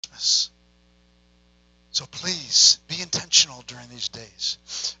this. So please be intentional during these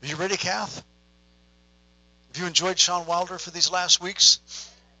days. Are you ready, Kath? Have you enjoyed Sean Wilder for these last weeks?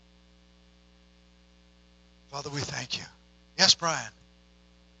 Father, we thank you. Yes, Brian.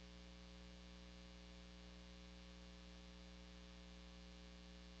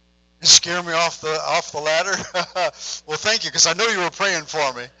 You scare me off the ladder. Well, thank you, because I know you were praying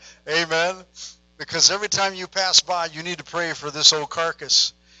for me. Amen. Because every time you pass by, you need to pray for this old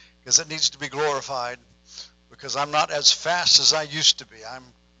carcass, because it needs to be glorified. Because I'm not as fast as I used to be. I'm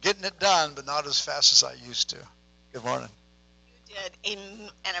getting it done, but not as fast as I used to. Good morning. You did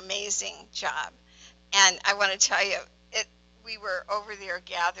an amazing job. And I want to tell you, we were over there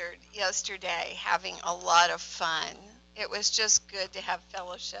gathered yesterday having a lot of fun. It was just good to have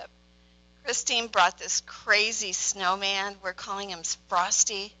fellowship. Christine brought this crazy snowman. We're calling him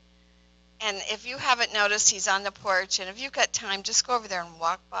Frosty. And if you haven't noticed, he's on the porch. And if you've got time, just go over there and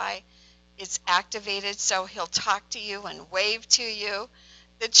walk by. It's activated, so he'll talk to you and wave to you.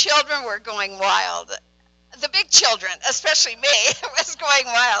 The children were going wild. The big children, especially me, was going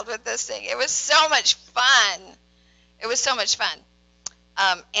wild with this thing. It was so much fun. It was so much fun.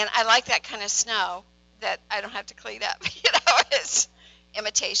 And I like that kind of snow that I don't have to clean up. It's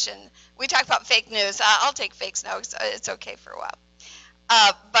imitation. We talk about fake news. I'll take fake snow. It's okay for a while.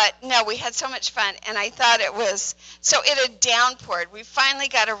 But no, we had so much fun, and I thought it was, so it had downpoured. We finally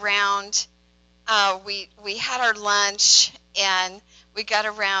got around, we had our lunch, and we got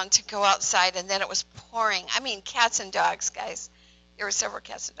around to go outside, and then it was pouring. I mean, cats and dogs, guys. There were several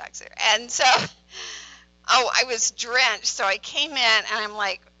cats and dogs there. And so, I was drenched, so I came in, and I'm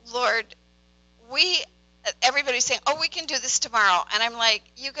like, Lord, everybody's saying, we can do this tomorrow. And I'm like,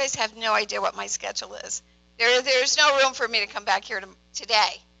 you guys have no idea what my schedule is. There's no room for me to come back here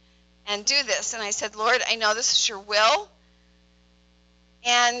today and do this. And I said, Lord, I know this is your will.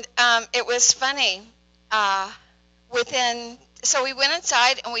 And it was funny. So we went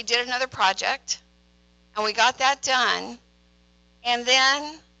inside and we did another project, and we got that done. And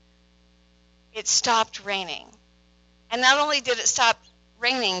then it stopped raining. And not only did it stop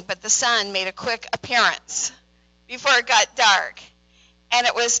raining, but the sun made a quick appearance before it got dark. And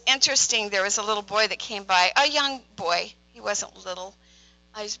it was interesting. There was a little boy that came by, a young boy. He wasn't little.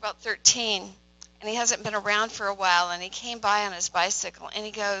 He was about 13, and he hasn't been around for a while. And he came by on his bicycle, and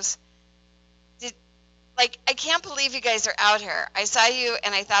he goes, I can't believe you guys are out here. I saw you,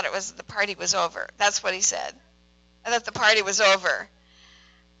 and I thought the party was over. That's what he said. I thought the party was over.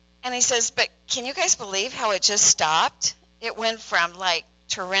 And he says, but can you guys believe how it just stopped? It went from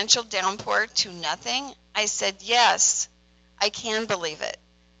torrential downpour to nothing. I said, yes, I can believe it.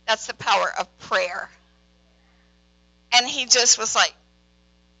 That's the power of prayer. And he just was like,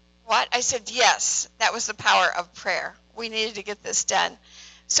 what? I said, yes, that was the power of prayer. We needed to get this done.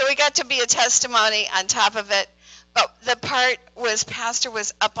 So we got to be a testimony on top of it. But the part was, Pastor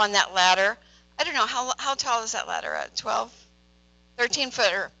was up on that ladder. I don't know, how tall is that ladder? 12,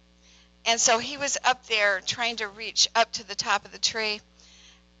 13-footer. And so he was up there trying to reach up to the top of the tree.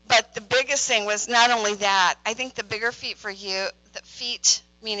 But the biggest thing was not only that. I think the bigger feat for you, the feat,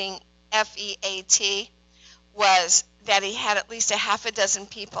 meaning F-E-A-T, was that he had at least a half a dozen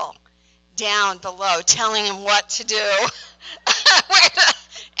people down below telling him what to do and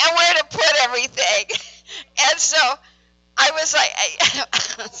where to put everything. And so I was like,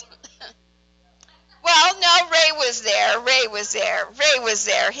 well, no, Ray was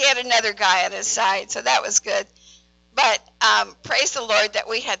there. He had another guy on his side, so that was good. But praise the Lord that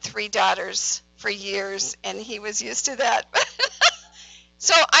we had 3 daughters for years, and he was used to that.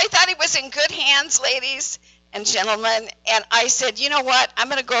 So I thought he was in good hands, ladies and gentlemen. And I said, you know what? I'm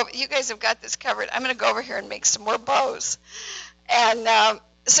going to go. You guys have got this covered. I'm going to go over here and make some more bows. And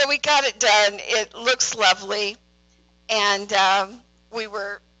so we got it done. It looks lovely. And we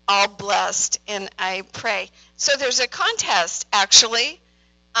were all blessed. And I pray. So there's a contest, actually,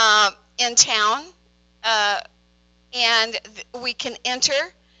 in town. And we can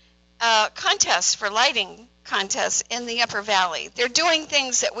enter contests for lighting contests in the Upper Valley. They're doing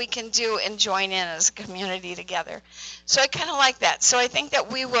things that we can do and join in as a community together. So I kind of like that. So I think that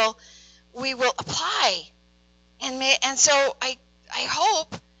we will apply, and so I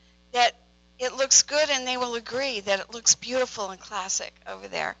hope that it looks good and they will agree that it looks beautiful and classic over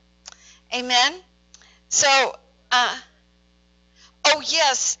there. Amen. So oh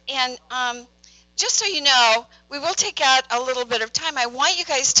yes, and just so you know, we will take out a little bit of time. I want you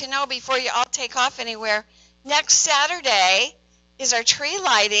guys to know before you all take off anywhere, next Saturday is our tree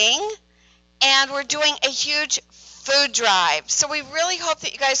lighting, and we're doing a huge food drive. So we really hope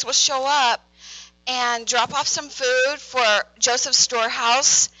that you guys will show up and drop off some food for Joseph's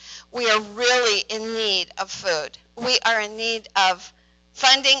Storehouse. we are really in need of food. We are in need of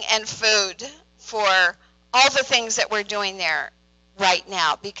funding and food for all the things that we're doing there right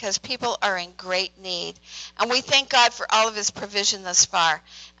now, because people are in great need. And we thank God for all of his provision thus far,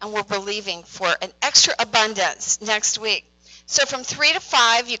 and we're believing for an extra abundance next week. So from 3 to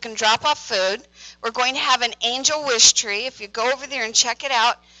 5, you can drop off food. We're going to have an angel wish tree. If you go over there and check it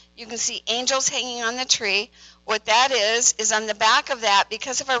out, you can see angels hanging on the tree. What that is on the back of that,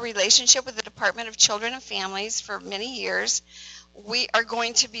 because of our relationship with the Department of Children and Families for many years, we are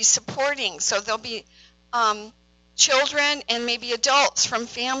going to be supporting. So there'll be children and maybe adults from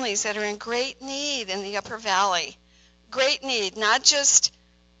families that are in great need in the Upper Valley. Great need, not just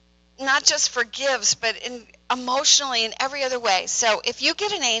for gifts, but emotionally in every other way. So if you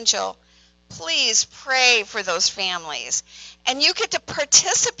get an angel, please pray for those families. And you get to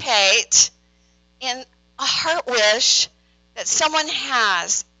participate in a heart wish that someone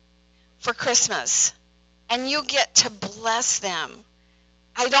has for Christmas. And you get to bless them.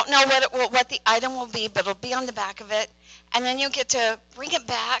 I don't know what the item will be, but it'll be on the back of it. And then you get to bring it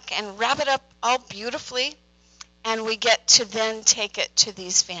back and wrap it up all beautifully. And we get to then take it to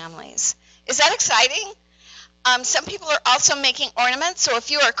these families. Is that exciting? Some people are also making ornaments. So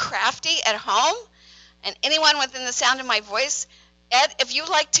if you are crafty at home, and anyone within the sound of my voice, Ed, if you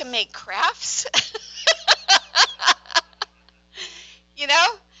like to make crafts, you know,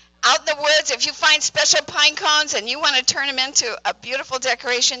 out in the woods, if you find special pine cones and you want to turn them into a beautiful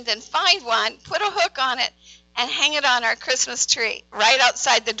decoration, then find one, put a hook on it, and hang it on our Christmas tree right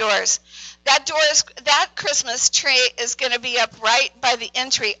outside the doors. That Christmas tree is going to be up right by the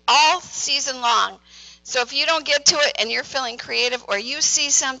entry all season long. So if you don't get to it and you're feeling creative, or you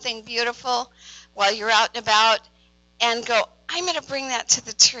see something beautiful while you're out and about, and go, I'm going to bring that to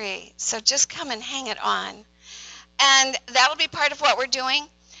the tree. So just come and hang it on. And that'll be part of what we're doing.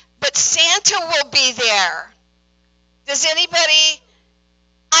 But Santa will be there. Is anybody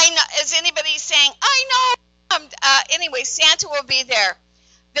saying, I know? Anyway, Santa will be there.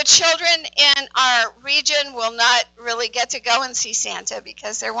 The children in our region will not really get to go and see Santa,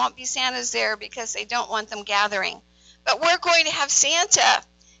 because there won't be Santas there, because they don't want them gathering. But we're going to have Santa.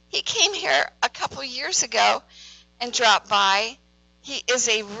 He came here a couple years ago and dropped by. He is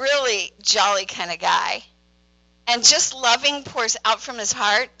a really jolly kind of guy. And just loving pours out from his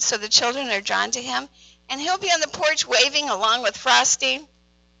heart, so the children are drawn to him. And he'll be on the porch waving along with Frosty.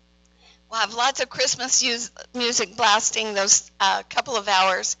 We'll have lots of Christmas music blasting those couple of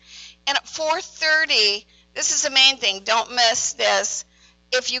hours. And at 4:30, this is the main thing, don't miss this.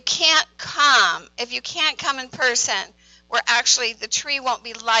 If you can't come in person, the tree won't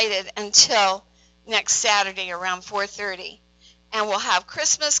be lighted until next Saturday around 4:30. And we'll have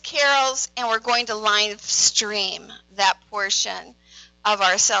Christmas carols, and we're going to live stream that portion of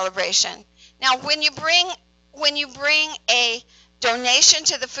our celebration. Now, when you bring a donation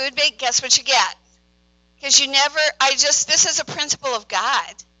to the food bank, guess what you get? Because this is a principle of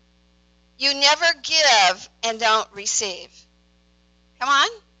God. You never give and don't receive. Come on?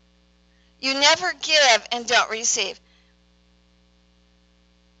 You never give and don't receive.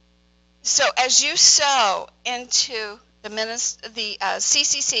 So as you sow into the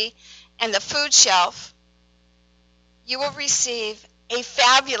CCC and the food shelf, you will receive a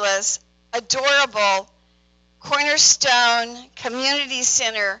fabulous, adorable Cornerstone Community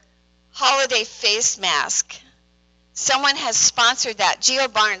Center holiday face mask. Someone has sponsored that. Geo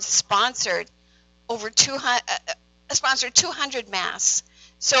Barnes sponsored 200 masks.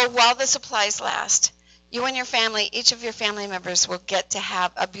 So while the supplies last, you and your family, each of your family members, will get to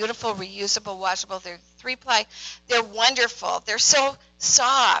have a beautiful, reusable, washable. They're 3-ply. They're wonderful. They're so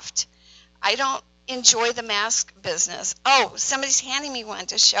soft. I don't enjoy the mask business. Oh, somebody's handing me one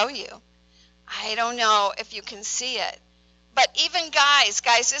to show you. I don't know if you can see it. But even guys,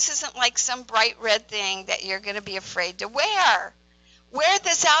 this isn't like some bright red thing that you're going to be afraid to wear. Wear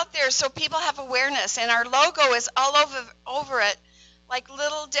this out there so people have awareness. And our logo is all over it like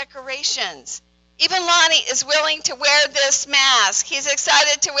little decorations. Even Lonnie is willing to wear this mask. He's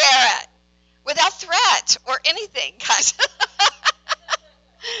excited to wear it without threat or anything, guys.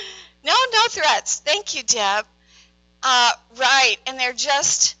 No threats. Thank you, Deb. Right, and they're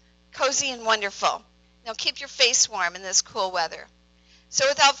just cozy and wonderful. Now keep your face warm in this cool weather. So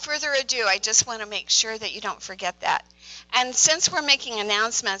without further ado, I just want to make sure that you don't forget that. And since we're making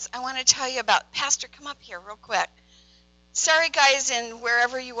announcements, I want to tell you about, Pastor, come up here real quick. Sorry, guys, and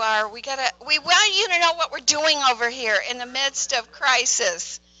wherever you are, we want you to know what we're doing over here in the midst of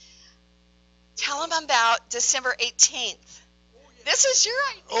crisis. Tell them about December 18th. This is your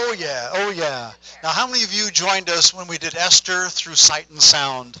idea. Oh, yeah. Now, how many of you joined us when we did Esther through Sight and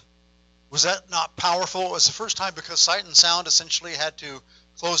Sound? Was that not powerful? It was the first time because Sight and Sound essentially had to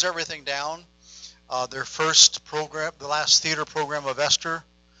close everything down. Their first program, the last theater program of Esther,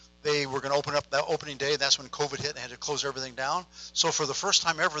 they were going to open up that opening day. That's when COVID hit and they had to close everything down. So for the first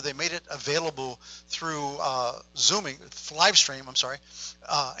time ever, they made it available through Zooming, live stream,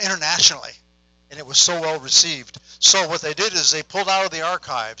 internationally. And it was so well received. So what they did is they pulled out of the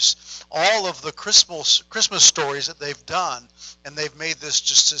archives all of the Christmas stories that they've done, and they've made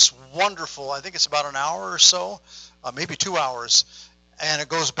this wonderful, I think it's about an hour or so, maybe 2 hours, and it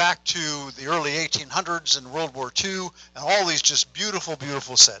goes back to the early 1800s and World War II and all these just beautiful,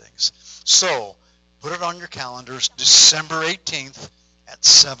 beautiful settings. So put it on your calendars, December 18th at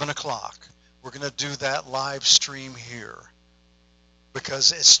 7 o'clock. We're going to do that live stream here.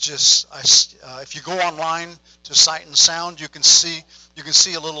 Because it's just, if you go online to Sight and Sound, you can see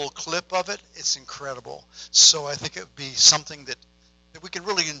a little clip of it. It's incredible. So I think it would be something that we can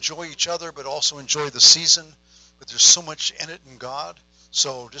really enjoy each other, but also enjoy the season. But there's so much in it in God.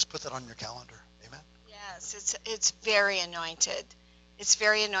 So just put that on your calendar. Amen. Yes, it's very anointed. It's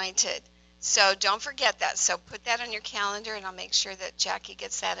very anointed. So don't forget that. So put that on your calendar, and I'll make sure that Jackie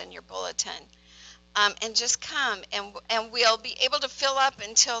gets that in your bulletin. And just come, and we'll be able to fill up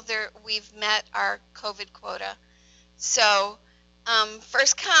until we've met our COVID quota. So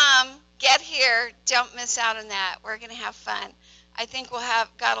first come, get here, don't miss out on that. We're going to have fun. I think God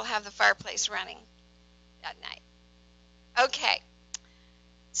will have the fireplace running that night. Okay,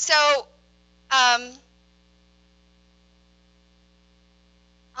 so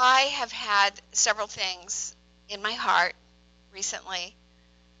I have had several things in my heart recently,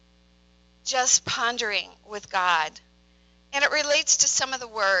 just pondering with God. And it relates to some of the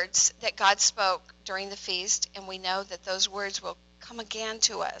words that God spoke during the feast, and we know that those words will come again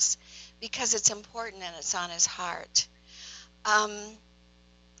to us because it's important and it's on his heart.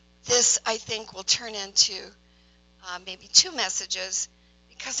 This, I think, will turn into maybe 2 messages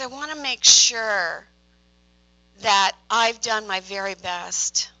because I want to make sure that I've done my very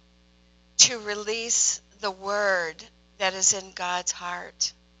best to release the word that is in God's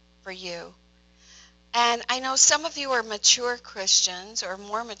heart for you. And I know some of you are mature Christians or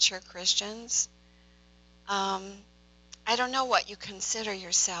more mature Christians. I don't know what you consider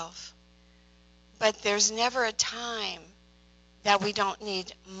yourself, but there's never a time that we don't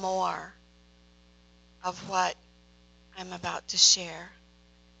need more of what I'm about to share.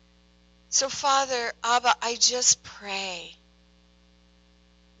 So Father, Abba, I just pray.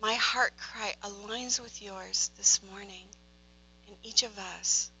 My heart cry aligns with yours this morning in each of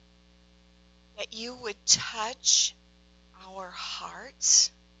us. That you would touch our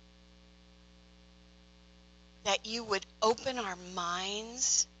hearts, that you would open our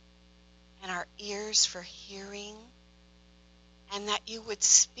minds and our ears for hearing, and that you would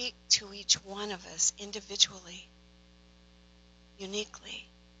speak to each one of us individually, uniquely,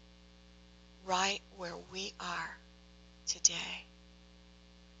 right where we are today,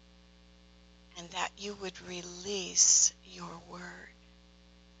 and that you would release your word.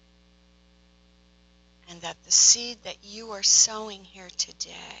 And that the seed that you are sowing here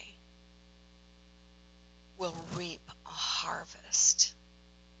today will reap a harvest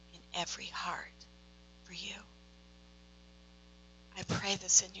in every heart for you. I pray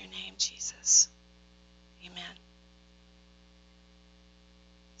this in your name, Jesus. Amen.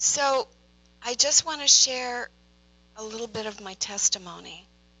 So I just want to share a little bit of my testimony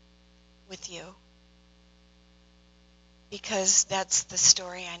with you because that's the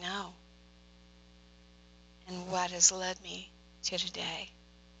story I know. And what has led me to today.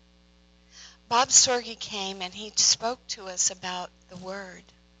 Bob Sorge came and he spoke to us about the Word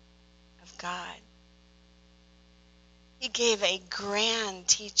of God. He gave a grand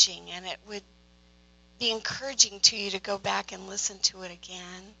teaching, and it would be encouraging to you to go back and listen to it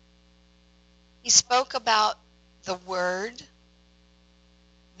again. He spoke about the Word,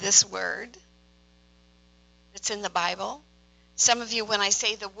 this Word that's in the Bible. Some of you, when I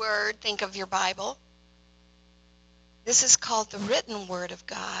say the Word, think of your Bible. This is called the written word of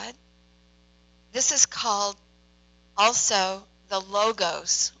God. This is called also the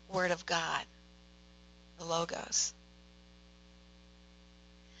Logos word of God. The Logos.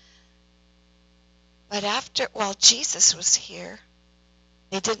 But while Jesus was here,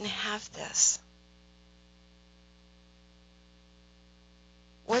 they didn't have this.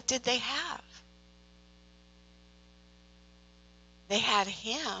 What did they have? They had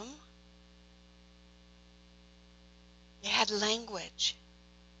him. They had language.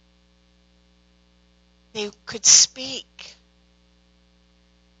 They could speak.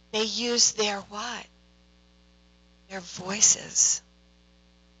 They used their what? Their voices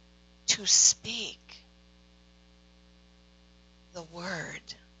to speak the word.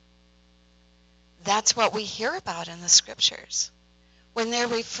 That's what we hear about in the scriptures. When they're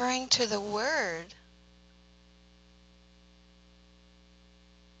referring to the word,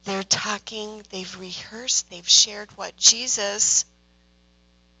 they're talking, they've rehearsed, they've shared what Jesus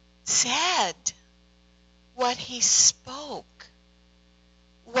said, what he spoke,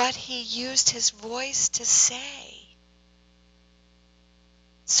 what he used his voice to say.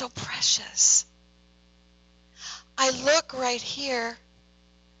 So precious. I look right here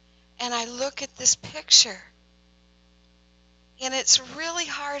and I look at this picture, and it's really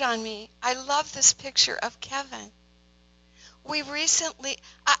hard on me. I love this picture of Kevin. We recently,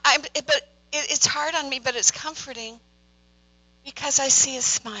 it's hard on me, but it's comforting because I see his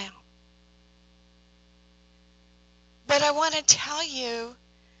smile. But I want to tell you,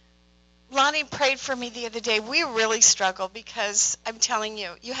 Lonnie prayed for me the other day. We really struggle because I'm telling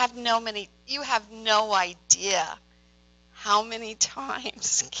you, you have no idea how many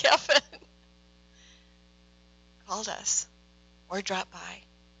times Kevin called us or dropped by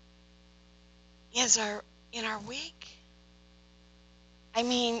in our week. I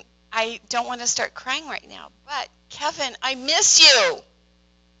mean, I don't want to start crying right now, but Kevin, I miss you.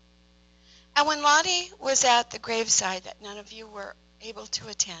 And when Lonnie was at the graveside that none of you were able to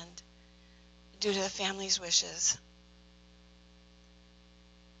attend due to the family's wishes,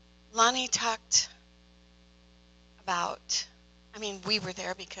 Lonnie talked about, we were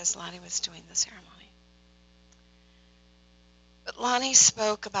there because Lonnie was doing the ceremony. But Lonnie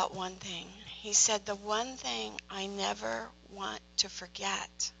spoke about one thing. He said, the one thing I never want to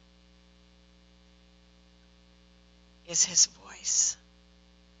forget is his voice.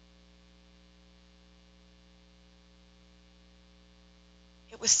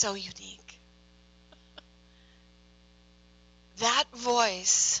 It was so unique. That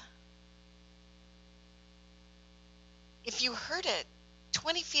voice, if you heard it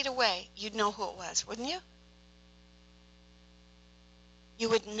 20 feet away, you'd know who it was, wouldn't you? You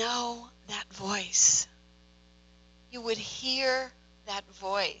would know that voice. You would hear that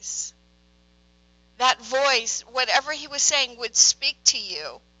voice. That voice, whatever he was saying, would speak to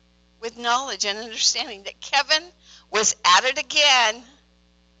you with knowledge and understanding that Kevin was at it again,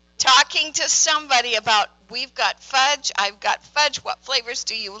 talking to somebody about, we've got fudge, I've got fudge, what flavors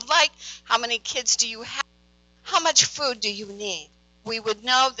do you like, how many kids do you have, how much food do you need? We would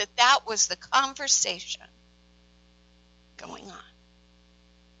know that that was the conversation going on.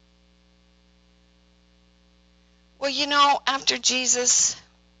 Well, after Jesus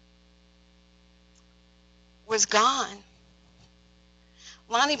was gone,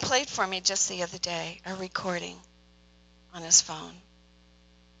 Lonnie played for me just the other day a recording on his phone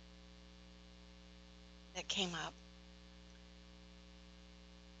that came up.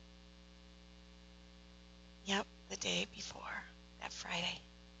 Yep, the day before, that Friday.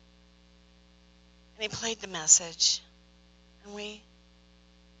 And he played the message, and we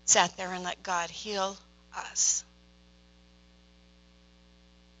sat there and let God heal us.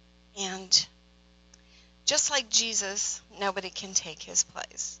 And just like Jesus, nobody can take his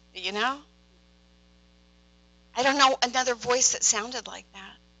place. I don't know another voice that sounded like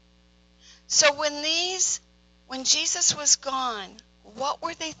that. So when Jesus was gone, what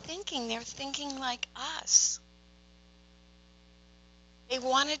were they thinking? They're thinking like us. They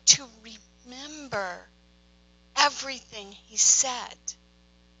wanted to remember everything he said.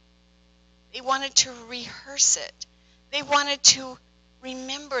 They wanted to rehearse it. They wanted to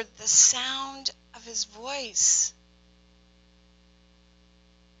remember the sound of his voice,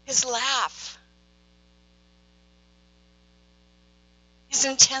 his laugh, his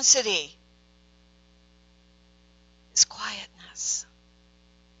intensity, his quietness.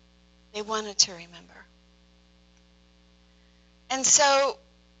 They wanted to remember. And so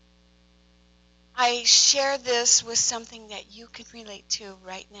I share this with something that you can relate to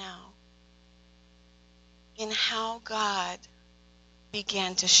right now in how God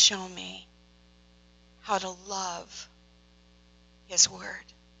began to show me how to love his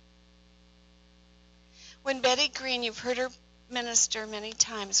word. When Betty Green, you've heard her minister many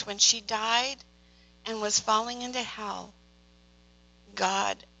times, when she died and was falling into hell,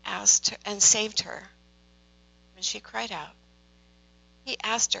 God asked her and saved her when she cried out. He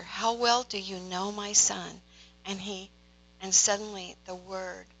asked her, how well do you know my son? And suddenly the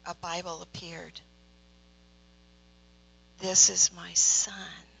word, a Bible appeared. This is my son.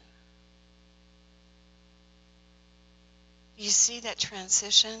 You see that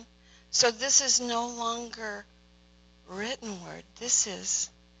transition? So this is no longer written word. This is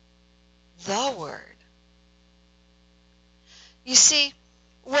the word. You see,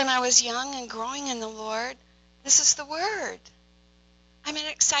 when I was young and growing in the Lord, this is the Word. I'm an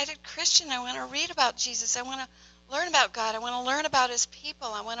excited Christian. I want to read about Jesus. I want to learn about God. I want to learn about His people.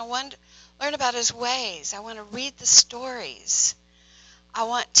 I want to learn about His ways. I want to read the stories. I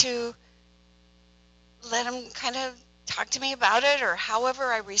want to let Him kind of talk to me about it, or however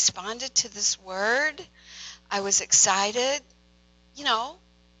I responded to this Word. I was excited. You know,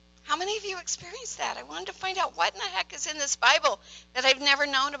 how many of you experienced that? I wanted to find out what in the heck is in this Bible that I've never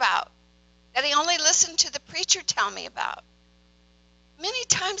known about, that I only listened to the preacher tell me about. Many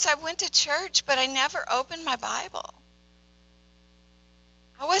times I went to church, but I never opened my Bible.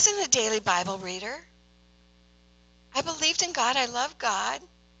 I wasn't a daily Bible reader. I believed in God. I loved God.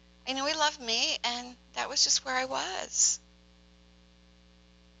 I knew He loved me, and that was just where I was.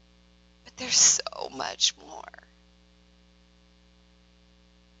 But there's so much more.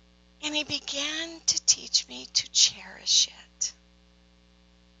 And He began to teach me to cherish it.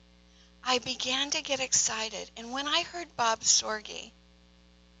 I began to get excited. And when I heard Bob Sorge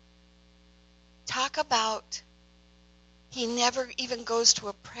talk about he never even goes to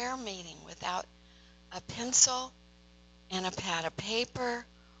a prayer meeting without a pencil and a pad of paper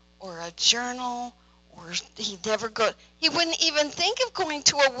or a journal, or he wouldn't even think of going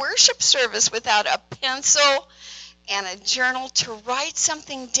to a worship service without a pencil and a journal to write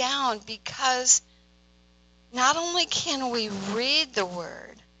something down, because not only can we read the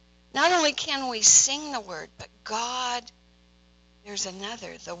Word, not only can we sing the Word, but God, there's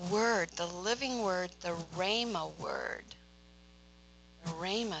another, the Word, the living Word, the Rhema Word. The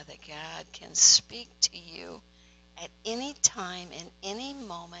Rhema, that God can speak to you at any time, in any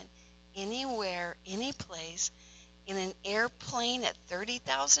moment, anywhere, any place, in an airplane at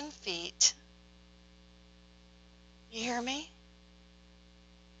 30,000 feet. You hear me?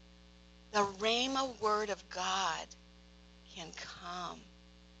 The Rhema Word of God can come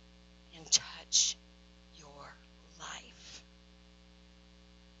and touch your life.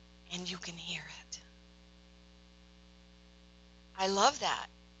 And you can hear it. I love that.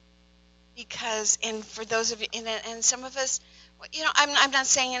 Because, and for those of you, and some of us, you know, I'm not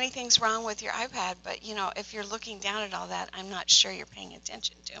saying anything's wrong with your iPad, but, you know, if you're looking down at all that, I'm not sure you're paying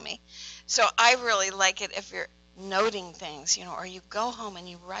attention to me. So I really like it if you're noting things, you know, or you go home and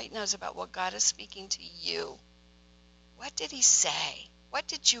you write notes about what God is speaking to you. What did He say? What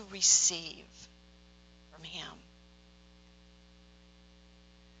did you receive from Him?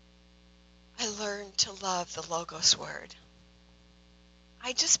 I learned to love the Logos Word.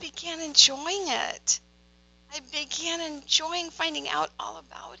 I just began enjoying it. I began enjoying finding out all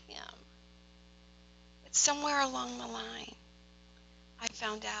about Him. But somewhere along the line, I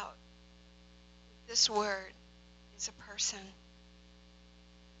found out this Word is a person.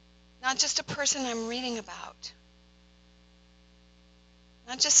 Not just a person I'm reading about.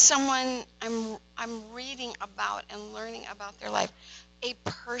 Not just someone I'm reading about and learning about their life. A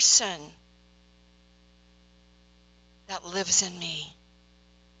person that lives in me.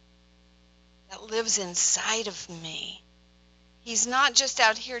 That lives inside of me. He's not just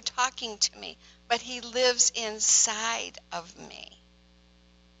out here talking to me, but He lives inside of me.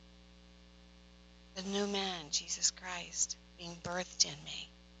 The new man, Jesus Christ, being birthed in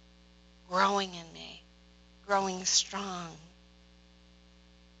me, growing in me, growing strong,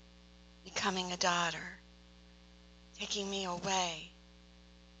 becoming a daughter, taking me away,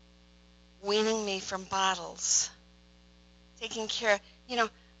 weaning me from bottles, taking care, you know,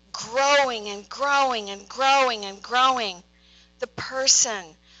 growing and growing and growing and growing. The person.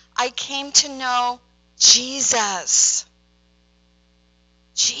 I came to know Jesus.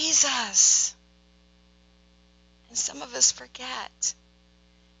 Jesus. And some of us forget.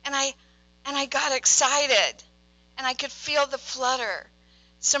 And I got excited. And I could feel the flutter.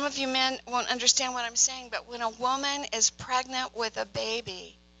 Some of you men won't understand what I'm saying, but when a woman is pregnant with a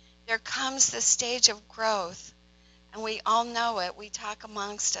baby, there comes the stage of growth. And we all know it. We talk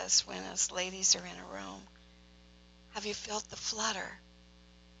amongst us when us ladies are in a room. Have you felt the flutter?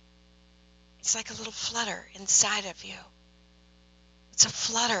 It's like a little flutter inside of you. It's a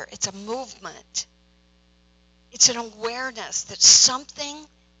flutter. It's a movement. It's an awareness that something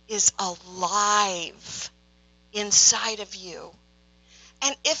is alive inside of you.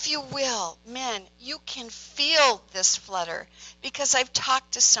 And if you will, men, you can feel this flutter, because I've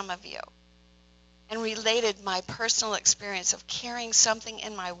talked to some of you and related my personal experience of carrying something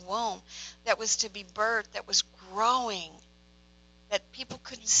in my womb that was to be birthed, that was growing, that people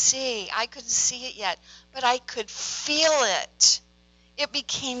couldn't see. I couldn't see it yet, but I could feel it. It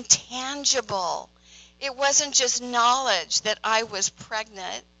became tangible. It wasn't just knowledge that I was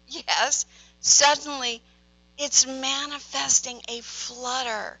pregnant. Yes, suddenly It's manifesting a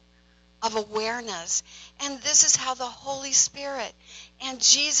flutter of awareness. And this is how the Holy Spirit and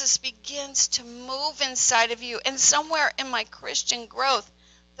Jesus begins to move inside of you. And somewhere in my Christian growth,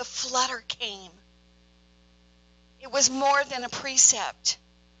 the flutter came. It was more than a precept.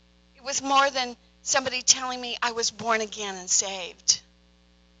 It was more than somebody telling me I was born again and saved.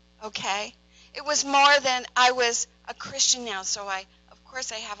 Okay? It was more than I was a Christian now, so of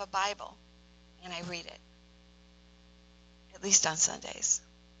course I have a Bible and I read it. At least on Sundays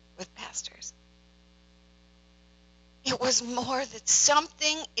with pastors. It was more that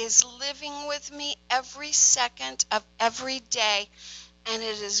something is living with me every second of every day, and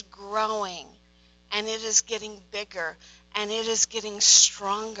it is growing, and it is getting bigger, and it is getting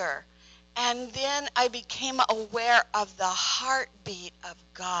stronger. And then I became aware of the heartbeat of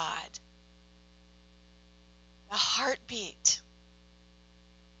God. The heartbeat.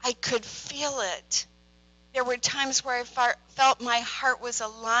 I could feel it. There were times where I felt my heart was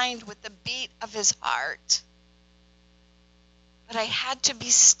aligned with the beat of his heart. But I had to be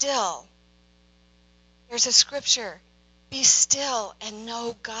still. There's a scripture, be still and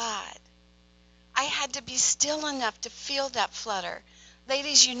know God. I had to be still enough to feel that flutter.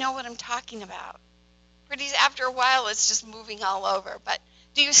 Ladies, you know what I'm talking about. After a while, it's just moving all over. But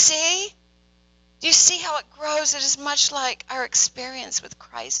do you see? Do you see how it grows? It is much like our experience with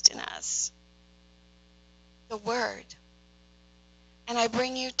Christ in us. The Word. And I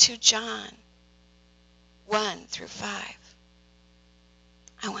bring you to John 1 through 5.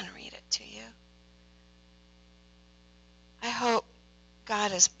 I want to read it to you. I hope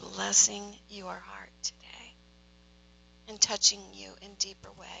God is blessing your heart today and touching you in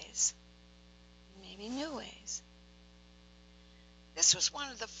deeper ways, maybe new ways. This was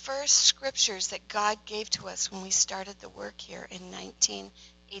one of the first scriptures that God gave to us when we started the work here in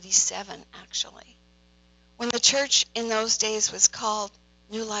 1987, actually. When the church in those days was called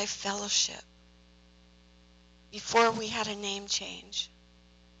New Life Fellowship, before we had a name change,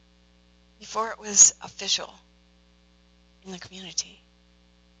 before it was official in the community.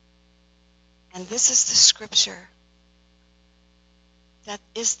 And this is the scripture that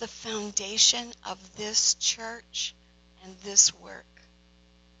is the foundation of this church and this work.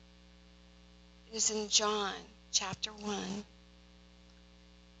 It is in John chapter 1.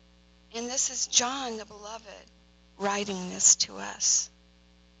 And this is John the Beloved writing this to us.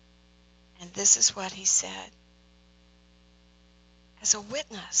 And this is what he said. As a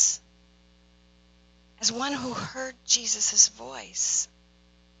witness, as one who heard Jesus' voice,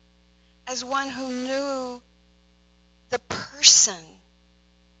 as one who knew the person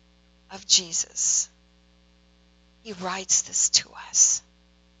of Jesus, he writes this to us.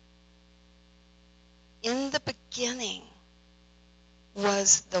 In the beginning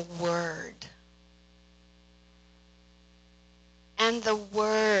was the Word, and the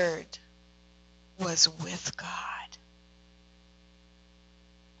Word was with God,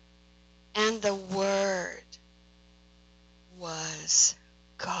 and the Word was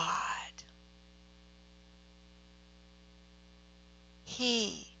God.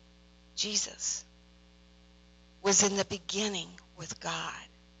 He, Jesus, was in the beginning with God.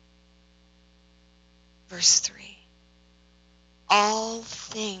 Verse 3. All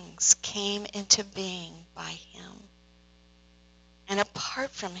things came into being by him, and apart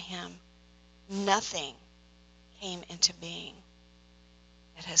from him, nothing came into being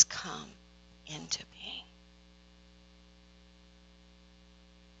that has come into being.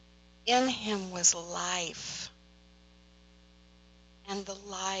 In him was life, and the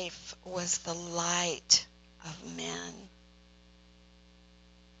life was the light of men.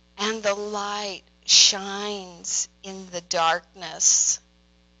 And the light shines in the darkness,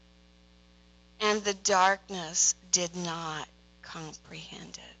 and the darkness did not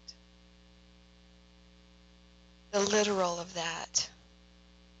comprehend it. The literal of that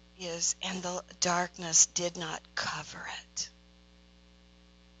is, and the darkness did not cover it.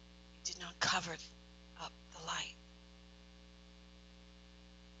 It did not cover up the light.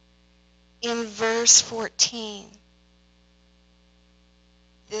 In verse 14,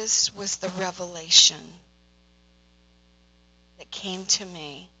 this was the revelation that came to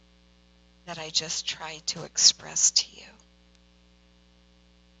me that I just tried to express to you.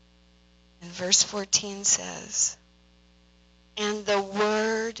 And verse 14 says, and the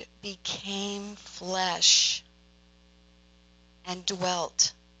Word became flesh and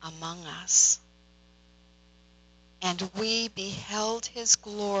dwelt among us. And we beheld his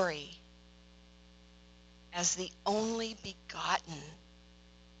glory as the only begotten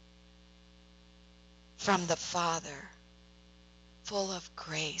from the Father, full of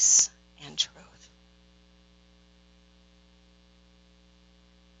grace and truth.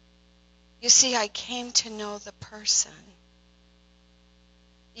 You see, I came to know the person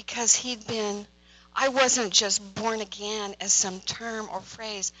because I wasn't just born again as some term or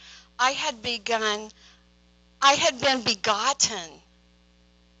phrase. I had been begotten.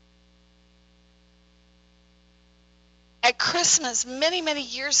 At Christmas, many, many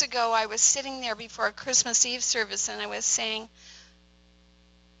years ago, I was sitting there before a Christmas Eve service and I was saying,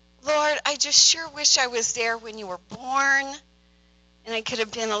 Lord, I just sure wish I was there when you were born, and I could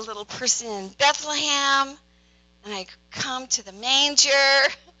have been a little person in Bethlehem, and I could come to the manger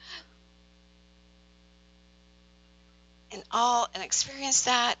and experience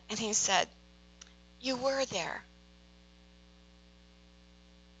that. And he said, you were there.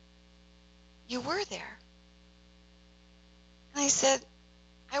 You were there. And I said,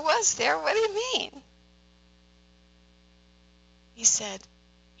 I was there. What do you mean? He said,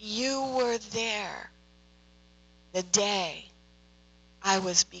 you were there the day I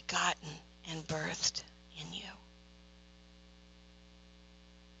was begotten and birthed in you.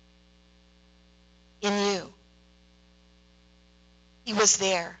 In you. He was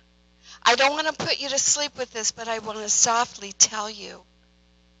there. I don't want to put you to sleep with this, but I want to softly tell you,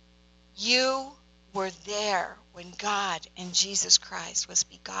 you were there when God and Jesus Christ was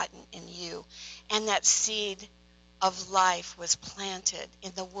begotten in you, and that seed of life was planted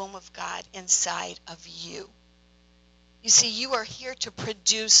in the womb of God inside of you. You see, you are here to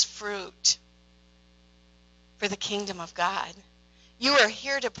produce fruit for the kingdom of God. You are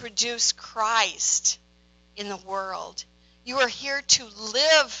here to produce Christ in the world. You are here to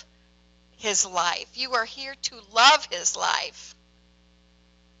live his life. You are here to love his life.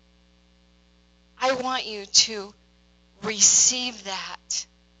 I want you to receive that.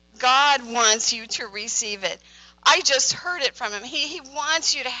 God wants you to receive it. I just heard it from him. He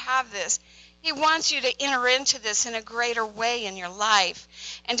wants you to have this. He wants you to enter into this in a greater way in your life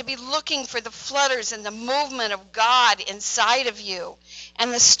and to be looking for the flutters and the movement of God inside of you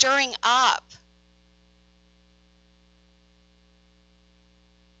and the stirring up.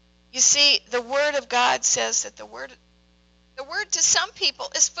 You see, the Word of God says that the word to some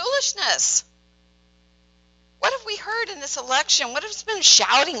people is foolishness. What have we heard in this election? What has been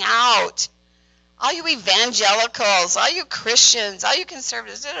shouting out? All you evangelicals, all you Christians, all you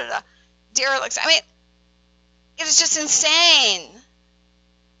conservatives, derelicts. I mean, it is just insane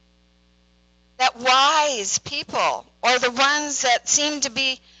that wise people, or the ones that seem to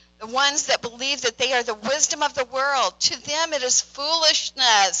be the ones that believe that they are the wisdom of the world, to them it is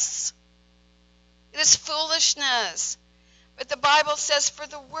foolishness. It is foolishness. But the Bible says, for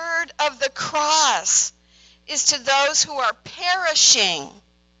the word of the cross is to those who are perishing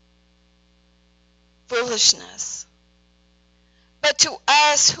foolishness. But to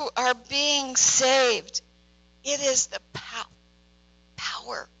us who are being saved, it is the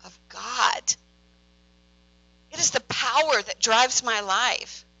power of God. It is the power that drives my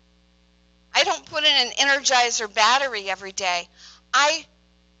life. I don't put in an Energizer battery every day. I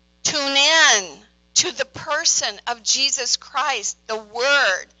tune in to the person of Jesus Christ, the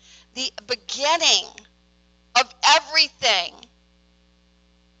Word, the beginning of everything.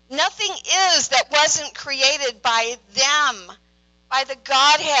 Nothing is that wasn't created by them, by the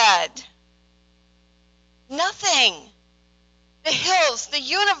Godhead. Nothing. The hills, the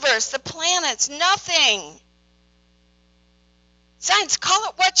universe, the planets, nothing. Science, call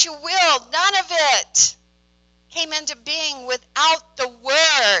it what you will, none of it came into being without the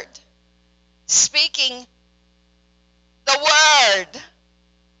Word speaking the Word,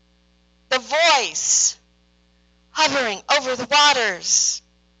 the voice hovering over the waters,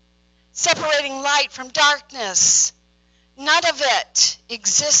 separating light from darkness. None of it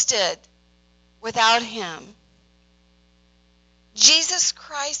existed without him. Jesus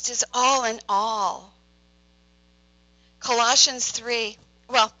Christ is all in all.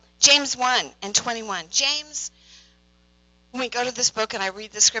 James 1:21. James, when we go to this book and I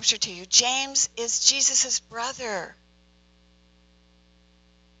read the scripture to you, James is Jesus' brother.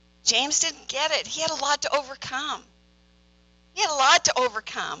 James didn't get it. He had a lot to overcome.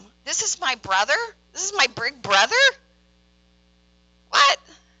 This is my brother? This is my big brother? What?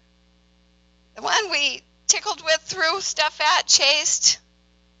 The one we tickled with, threw stuff at, chased?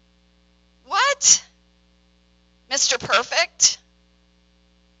 What? Mr. Perfect?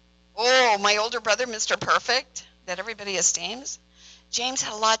 Oh, my older brother, Mr. Perfect, that everybody esteems. James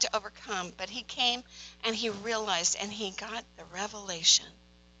had a lot to overcome, but he came and he realized and he got the revelation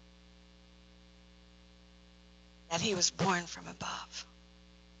that he was born from above.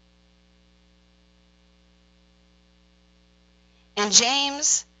 And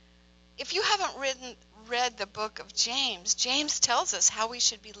James, if you haven't read the book of James, James tells us how we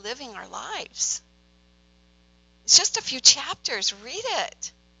should be living our lives. It's just a few chapters. Read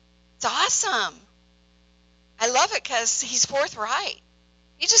it. It's awesome. I love it because he's forthright.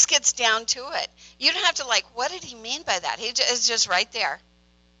 He just gets down to it. You don't have to what did he mean by that? It's just right there.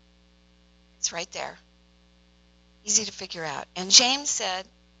 It's right there. Easy to figure out. And James said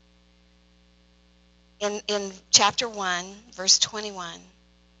in chapter 1, verse 21,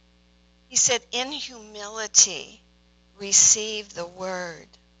 he said, in humility receive the word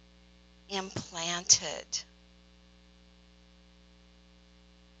implanted,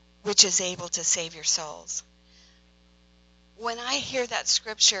 which is able to save your souls. When I hear that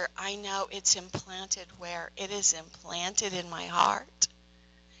scripture, I know it's implanted where? It is implanted in my heart.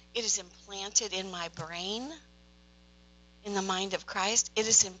 It is implanted in my brain, in the mind of Christ. It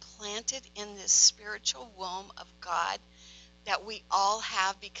is implanted in this spiritual womb of God that we all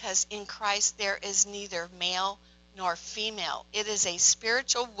have, because in Christ there is neither male nor female. It is a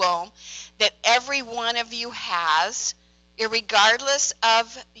spiritual womb that every one of you has, irregardless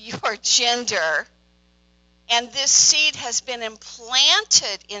of your gender. And this seed has been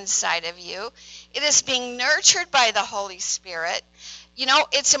implanted inside of you. It is being nurtured by the Holy Spirit. You know,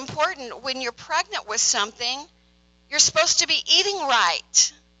 it's important when you're pregnant with something, you're supposed to be eating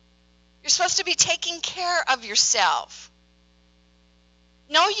right. You're supposed to be taking care of yourself.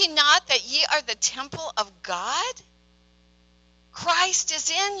 Know ye not that ye are the temple of God? Christ is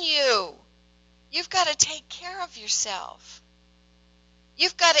in you. You've got to take care of yourself.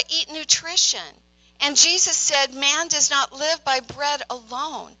 You've got to eat nutrition. And Jesus said, man does not live by bread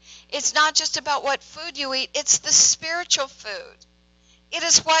alone. It's not just about what food you eat. It's the spiritual food. It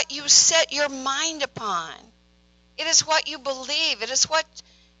is what you set your mind upon. It is what you believe. It is what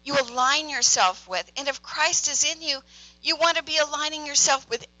you align yourself with. And if Christ is in you, you want to be aligning yourself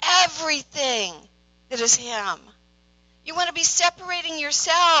with everything that is him. You want to be separating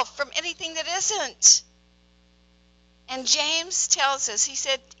yourself from anything that isn't. And James tells us, he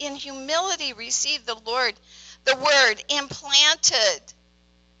said, in humility receive the word implanted,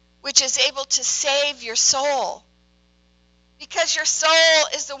 which is able to save your soul. Because your soul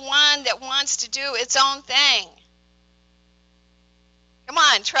is the one that wants to do its own thing. Come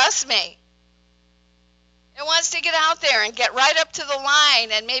on, trust me. It wants to get out there and get right up to the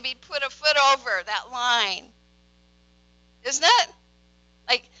line and maybe put a foot over that line. Isn't it?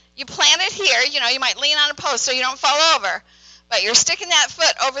 Like, you plant it here, you might lean on a post so you don't fall over, but you're sticking that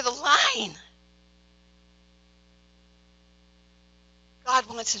foot over the line. God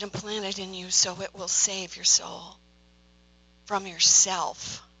wants it implanted in you so it will save your soul from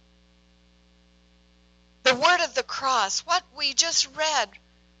yourself. The word of the cross, what we just read,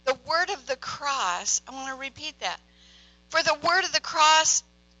 the word of the cross, I want to repeat that. For the word of the cross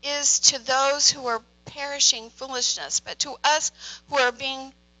is to those who are perishing foolishness, but to us who are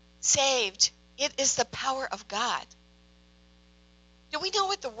being saved, it is the power of God. Do we know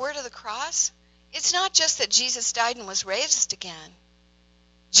what the word of the cross? It's not just that Jesus died and was raised again.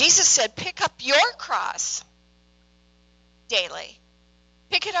 Jesus said, pick up your cross daily.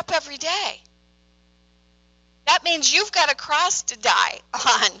 Pick it up every day. That means you've got a cross to die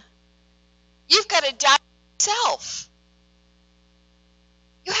on. You've got to die to yourself.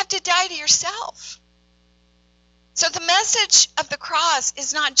 You have to die to yourself. So the message of the cross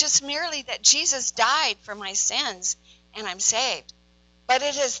is not just merely that Jesus died for my sins and I'm saved, but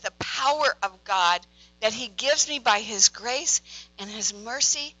it is the power of God that he gives me by his grace and his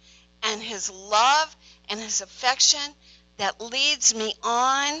mercy and his love and his affection that leads me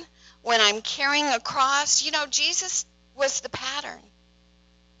on when I'm carrying a cross. Jesus was the pattern.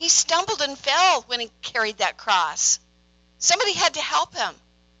 He stumbled and fell when he carried that cross. Somebody had to help him.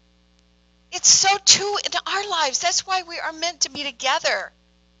 It's so too in our lives. That's why we are meant to be together.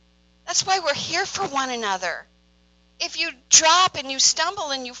 That's why we're here for one another. If you drop and you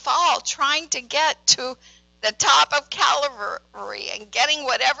stumble and you fall trying to get to the top of Calvary and getting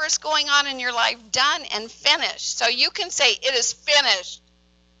whatever's going on in your life done and finished, so you can say, it is finished.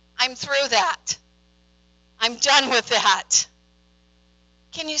 I'm through that. I'm done with that.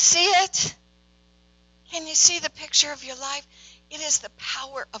 Can you see it? Can you see the picture of your life? It is the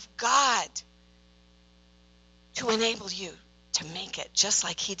power of God to enable you to make it just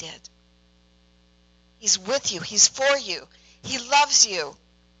like he did. He's with you. He's for you. He loves you.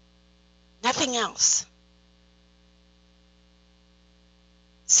 Nothing else.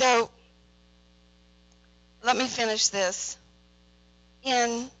 So, let me finish this.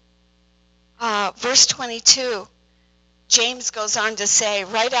 In verse 22, James goes on to say,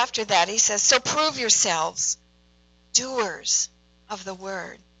 right after that, he says, so prove yourselves doers of the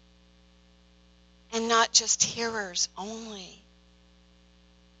word and not just hearers only.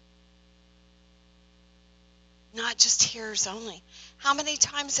 Not just hearers only. How many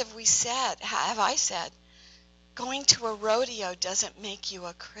times have I said, going to a rodeo doesn't make you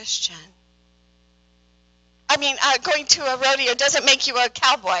a Christian? Going to a rodeo doesn't make you a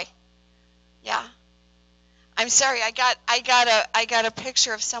cowboy. Yeah. I'm sorry. I got a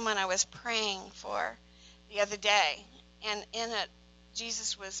picture of someone I was praying for the other day, and in it,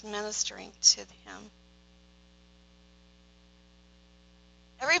 Jesus was ministering to him.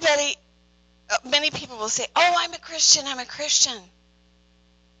 Many people will say, "Oh, I'm a Christian. I'm a Christian.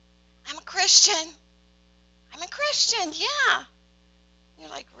 I'm a Christian. I'm a Christian." Yeah. You're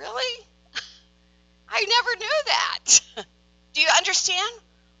like, really? I never knew that. Do you understand?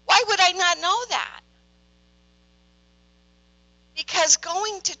 Why would I not know that? Because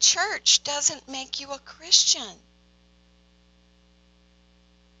going to church doesn't make you a Christian.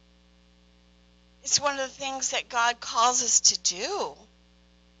 It's one of the things that God calls us to do.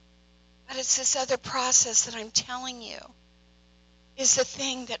 But it's this other process that I'm telling you is the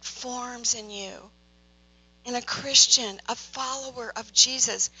thing that forms in you. In a Christian, a follower of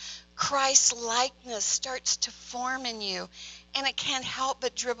Jesus, Christ's likeness starts to form in you, and it can't help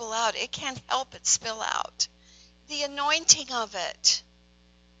but dribble out. It can't help but spill out. The anointing of it,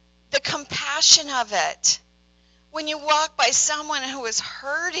 the compassion of it. When you walk by someone who is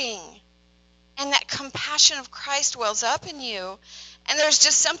hurting, and that compassion of Christ wells up in you, and there's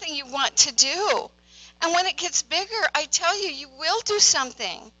just something you want to do. And when it gets bigger, I tell you, you will do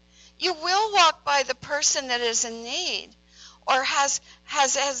something. You will walk by the person that is in need or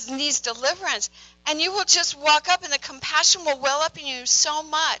needs deliverance, and you will just walk up, and the compassion will well up in you so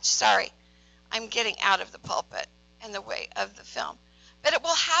much. Sorry, I'm getting out of the pulpit and the way of the film. But it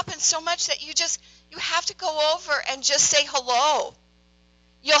will happen so much that you have to go over and just say hello.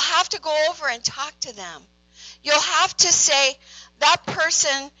 You'll have to go over and talk to them. You'll have to say, that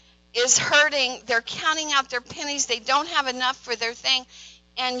person is hurting. They're counting out their pennies. They don't have enough for their thing.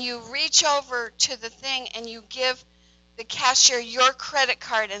 And you reach over to the thing and you give the cashier your credit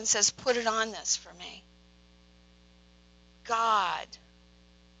card and says, put it on this for me. God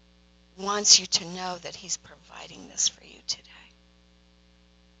wants you to know that he's providing this for you today.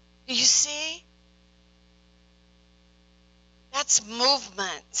 Do you see? That's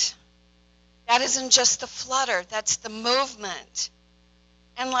movement. That isn't just the flutter. That's the movement.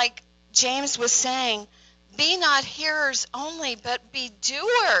 And like James was saying, be not hearers only, but be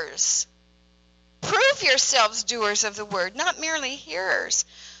doers. Prove yourselves doers of the word, not merely hearers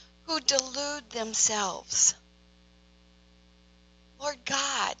who delude themselves. Lord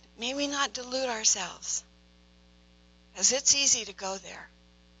God, may we not delude ourselves, because it's easy to go there.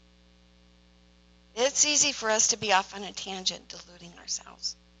 It's easy for us to be off on a tangent, deluding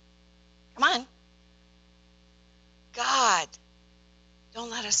ourselves. Come on. God, don't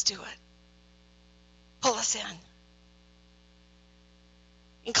let us do it. Pull us in.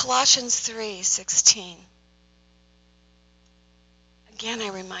 In Colossians 3:16, again I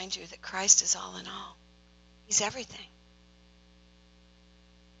remind you that Christ is all in all. He's everything.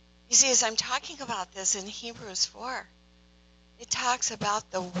 You see, as I'm talking about this in Hebrews 4, it talks about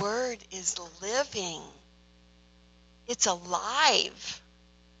the Word is living. It's alive.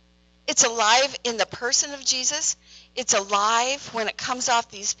 It's alive in the person of Jesus. It's alive when it comes off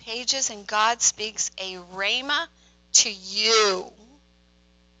these pages and God speaks a rhema to you.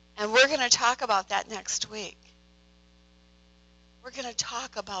 And we're going to talk about that next week. We're going to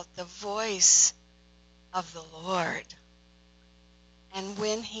talk about the voice of the Lord. And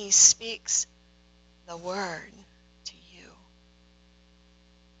when he speaks the word to you,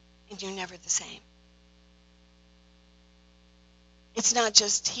 and you're never the same. It's not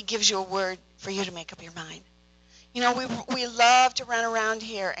just he gives you a word for you to make up your mind. You know, we love to run around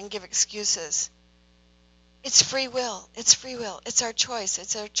here and give excuses. It's free will. It's free will. It's our choice.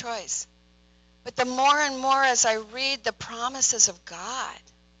 It's our choice. But the more and more as I read the promises of God,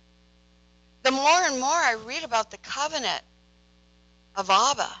 the more and more I read about the covenant of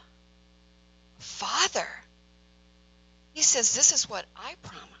Abba, Father, he says, this is what I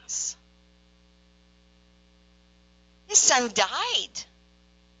promise. His son died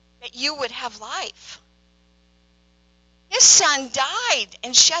that you would have life. His son died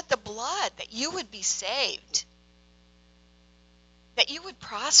and shed the blood that you would be saved, that you would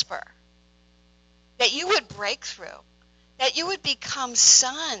prosper, that you would break through, that you would become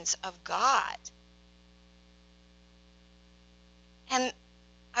sons of God. And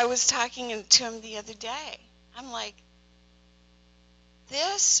I was talking to him the other day. I'm like,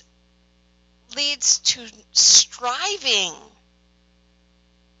 this leads to striving.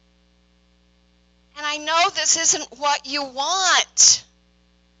 And I know this isn't what you want.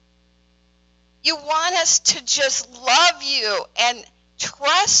 You want us to just love you and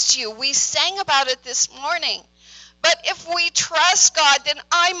trust you. We sang about it this morning. But if we trust God, then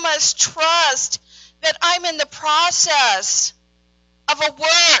I must trust that I'm in the process of a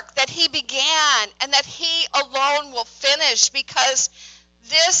work that he began and that he alone will finish, because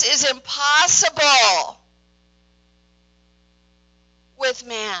this is impossible with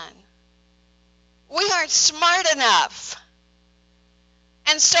man. We aren't smart enough.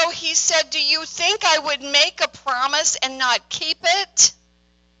 And so he said, do you think I would make a promise and not keep it?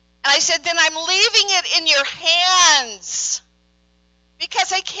 And I said, then I'm leaving it in your hands,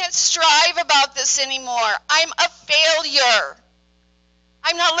 because I can't strive about this anymore. I'm a failure.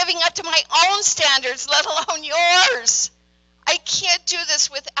 I'm not living up to my own standards, let alone yours. I can't do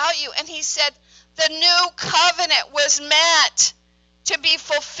this without you. And he said, the new covenant was meant to be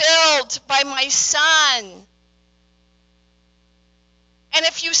fulfilled by my son. And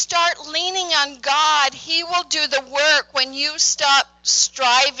if you start leaning on God, he will do the work when you stop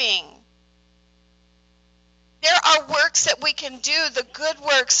striving. There are works that we can do, the good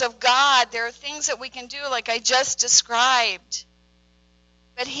works of God. There are things that we can do like I just described.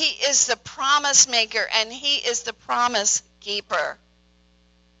 But he is the promise maker and he is the promise keeper.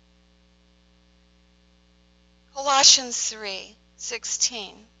 Colossians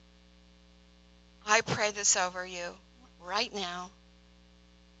 3:16. I pray this over you right now,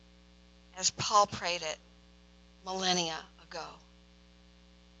 as Paul prayed it millennia ago,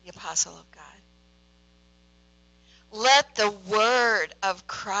 the apostle of God. Let the word of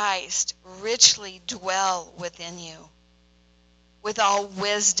Christ richly dwell within you, with all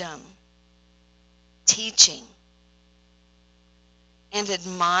wisdom, teaching, and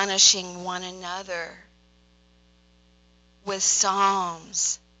admonishing one another with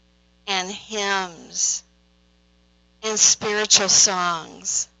psalms and hymns and spiritual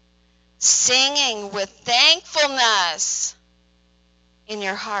songs, singing with thankfulness in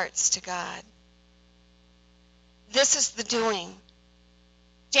your hearts to God. This is the doing.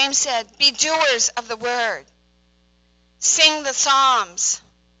 James said, be doers of the word. Sing the psalms.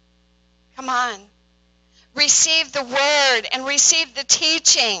 Come on. Receive the word and receive the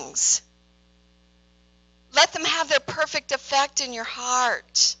teachings. Let them have their perfect effect in your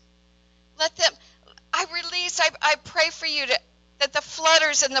heart. Let them, I pray for you that the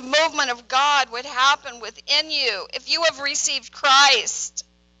flutters and the movement of God would happen within you if you have received Christ.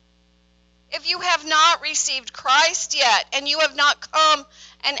 If you have not received Christ yet and you have not come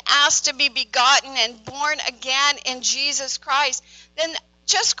and asked to be begotten and born again in Jesus Christ, then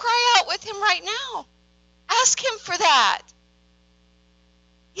just cry out with him right now. Ask him for that.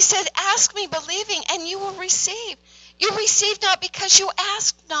 He said, ask me believing and you will receive. You receive not because you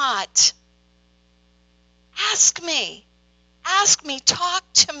ask not. Ask me. Ask me. Talk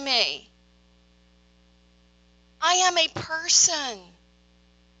to me. I am a person.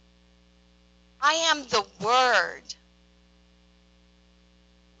 I am the word.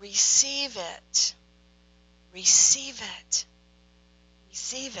 Receive it. Receive it.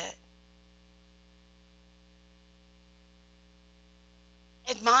 Receive it.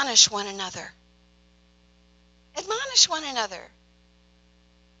 Admonish one another. Admonish one another.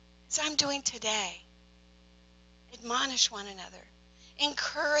 As I'm doing today. Admonish one another.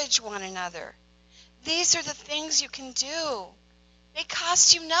 Encourage one another. These are the things you can do. They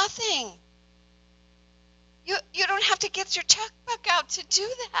cost you nothing. You don't have to get your checkbook out to do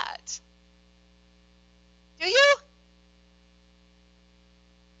that. Do you?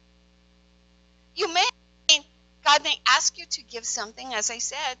 You may. God may ask you to give something, as I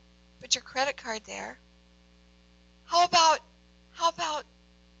said, put your credit card there. How about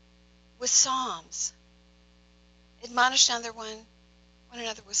with psalms? Admonish one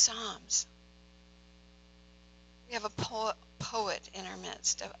another with psalms. We have a poet in our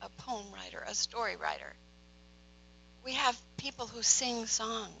midst, a poem writer, a story writer. We have people who sing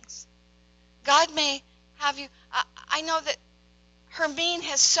songs. God may have you. I know that Hermine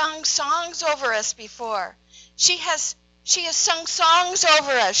has sung songs over us before. She has sung songs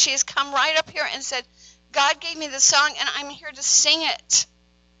over us. She has come right up here and said, God gave me the song and I'm here to sing it.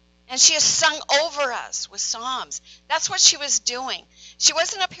 And she has sung over us with psalms. That's what she was doing. She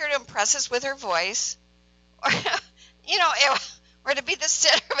wasn't up here to impress us with her voice or, or to be the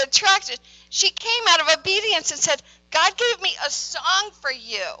center of attraction. She came out of obedience and said, God gave me a song for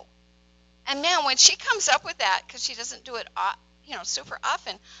you. And man, when she comes up with that, because she doesn't do it super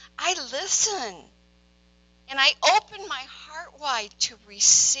often, I listen. And I open my heart wide to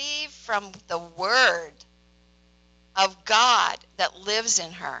receive from the word of God that lives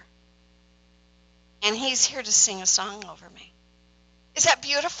in her. and he's here to sing a song over me. Is that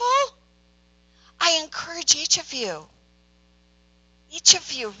beautiful? I encourage each of you,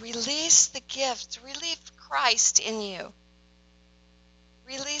 release the gifts, release Christ in you.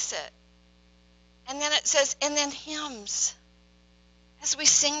 Release it. And then it says, and then hymns. As we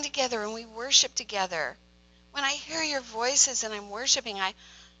sing together and we worship together. When I hear your voices and I'm worshiping, I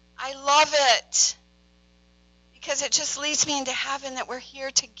love it. Because it just leads me into heaven that we're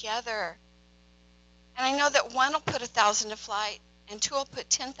here together. And I know that one will put 1,000 to flight and two will put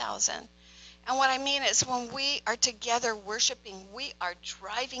 10,000. And what I mean is when we are together worshiping, we are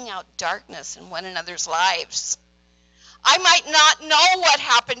driving out darkness in one another's lives. I might not know what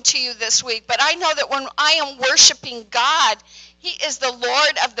happened to you this week, but I know that when I am worshiping God, he is the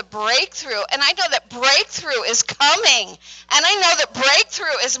Lord of the breakthrough. And I know that breakthrough is coming. And I know that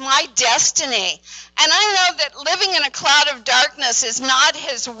breakthrough is my destiny. And I know that living in a cloud of darkness is not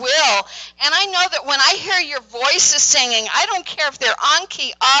his will. And I know that when I hear your voices singing, I don't care if they're on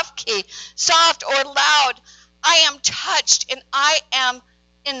key, off key, soft or loud, I am touched and I am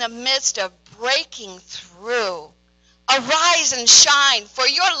in the midst of breaking through. Arise and shine, for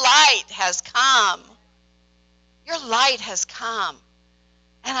your light has come. Your light has come.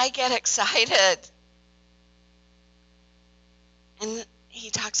 And I get excited. And he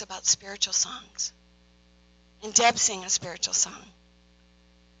talks about spiritual songs. And Deb sang a spiritual song.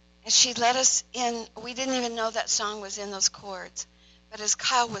 And she let us in. We didn't even know that song was in those chords. But as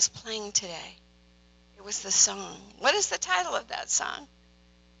Kyle was playing today, it was the song. What is the title of that song?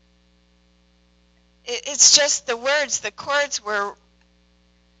 It's just the words. The chords were,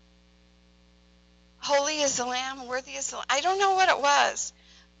 holy is the Lamb, worthy is the Lamb. I don't know what it was,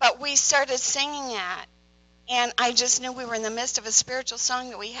 but we started singing that, and I just knew we were in the midst of a spiritual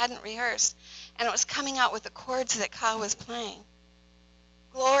song that we hadn't rehearsed, and it was coming out with the chords that Kyle was playing.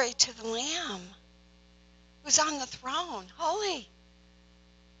 Glory to the Lamb who's on the throne. Holy.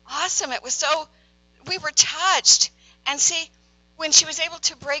 Awesome. It was so, we were touched. And see, when she was able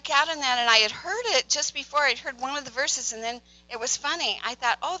to break out in that, and I had heard it just before, I'd heard one of the verses, and then it was funny. I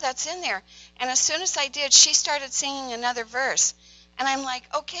thought, oh, that's in there. And as soon as I did, she started singing another verse. And I'm like,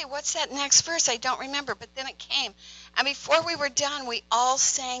 okay, what's that next verse? I don't remember. But then it came. And before we were done, we all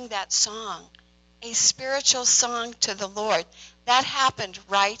sang that song, a spiritual song to the Lord. That happened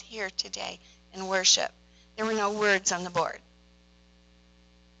right here today in worship. There were no words on the board.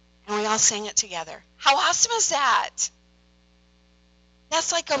 And we all sang it together. How awesome is that?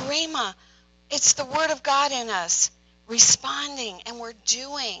 That's like a rhema. It's the word of God in us, responding, and we're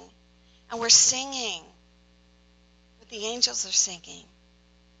doing, and we're singing. But the angels are singing.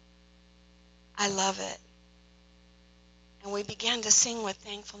 I love it. And we began to sing with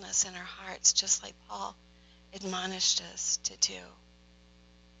thankfulness in our hearts, just like Paul admonished us to do.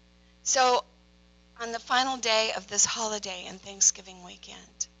 So, on the final day of this holiday and Thanksgiving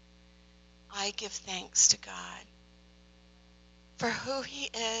weekend, I give thanks to God for who he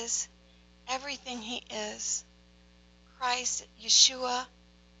is, everything he is. Christ, Yeshua,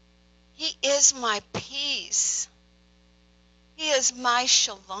 he is my peace. He is my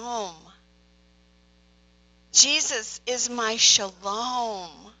shalom. Jesus is my shalom.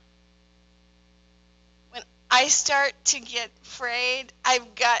 When I start to get afraid,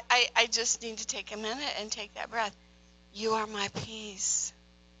 I just need to take a minute and take that breath. You are my peace.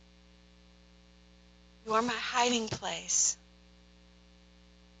 You are my hiding place.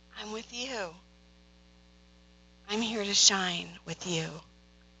 I'm with you. I'm here to shine with you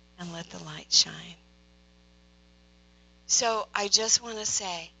and let the light shine. So I just want to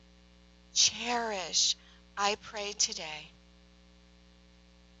say, cherish. I pray today.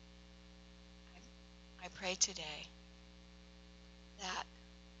 I pray today that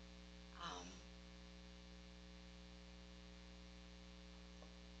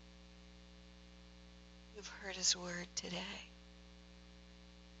you've heard his word today.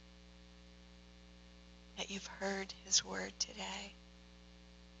 That you've heard his word today.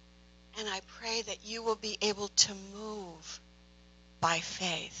 And I pray that you will be able to move by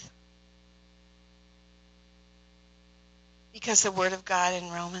faith. Because the word of God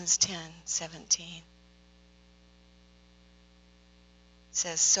in Romans 10:17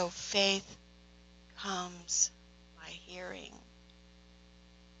 says, so faith comes by hearing.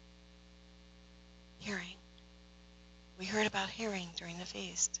 Hearing. We heard about hearing during the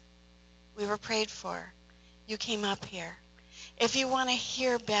feast. We were prayed for. You came up here. If you want to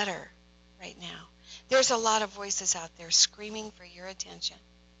hear better right now, there's a lot of voices out there screaming for your attention,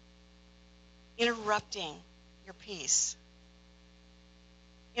 interrupting your peace,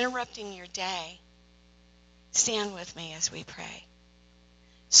 interrupting your day. Stand with me as we pray.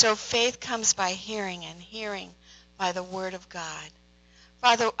 So faith comes by hearing, and hearing by the word of God.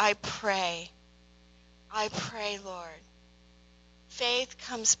 Father, I pray, Lord, faith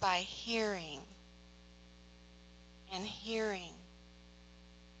comes by hearing, and hearing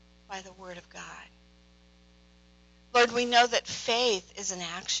by the word of God. Lord, we know that faith is an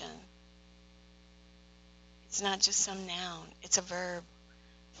action. It's not just some noun, it's a verb.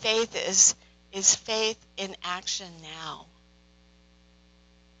 Faith is faith in action now.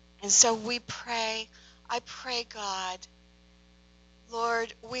 And so we pray, I pray, God,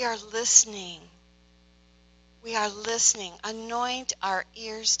 Lord, we are listening. We are listening. Anoint our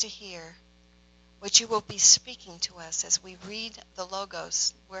ears to hear what you will be speaking to us as we read the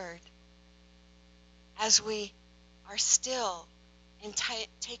Logos word. As we are still and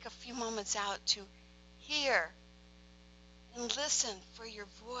take a few moments out to hear and listen for your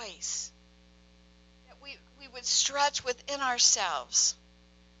voice. That we would stretch within ourselves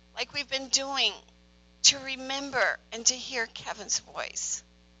like we've been doing to remember and to hear Kevin's voice.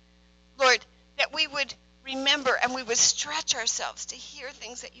 Lord, that we would remember and we would stretch ourselves to hear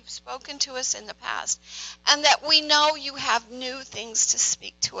things that you've spoken to us in the past, and that we know you have new things to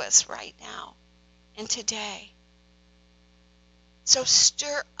speak to us right now and today. So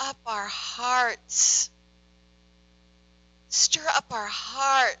stir up our hearts. Stir up our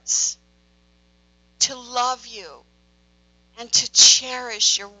hearts to love you and to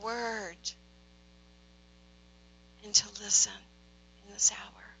cherish your word and to listen in this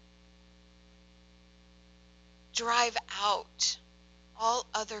hour. Drive out all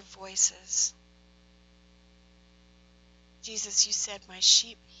other voices. Jesus, you said, my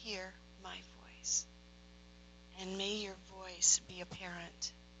sheep hear my voice. And may your voice be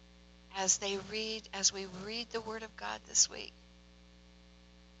apparent as we read the word of God this week.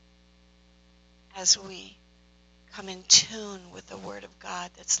 As we come in tune with the word of God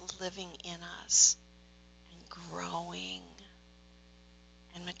that's living in us and growing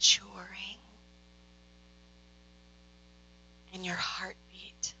and maturing. And your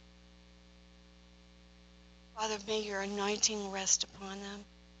heartbeat. Father, may your anointing rest upon them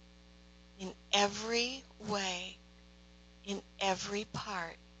in every way, in every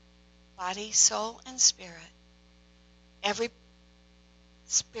part, body, soul, and spirit, every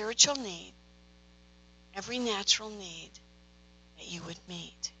spiritual need, every natural need, that you would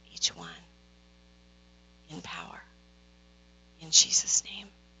meet each one in power. In Jesus' name,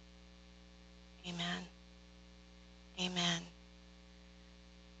 amen. Amen.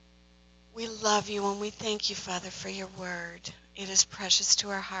 We love you and we thank you, Father, for your word. It is precious to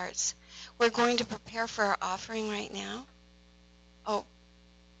our hearts. We're going to prepare for our offering right now.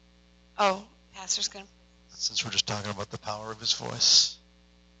 Oh, Pastor's going to. Since we're just talking about the power of his voice.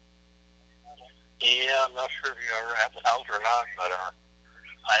 Yeah, I'm not sure if you ever have the house or not, but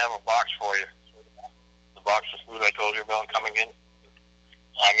I have a box for you. The box of food I told you about coming in.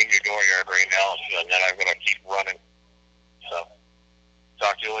 I'm in your dooryard right now, and then I'm going to keep running. So,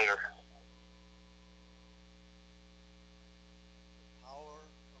 talk to you later. Power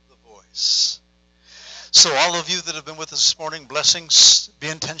of the voice. So all of you that have been with us this morning, blessings. Be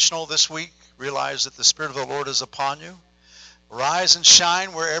intentional this week. Realize that the Spirit of the Lord is upon you. Rise and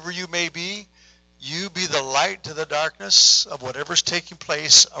shine wherever you may be. You be the light to the darkness of whatever's taking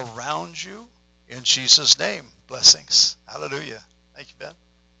place around you. In Jesus' name, blessings. Hallelujah. Thank you, Ben.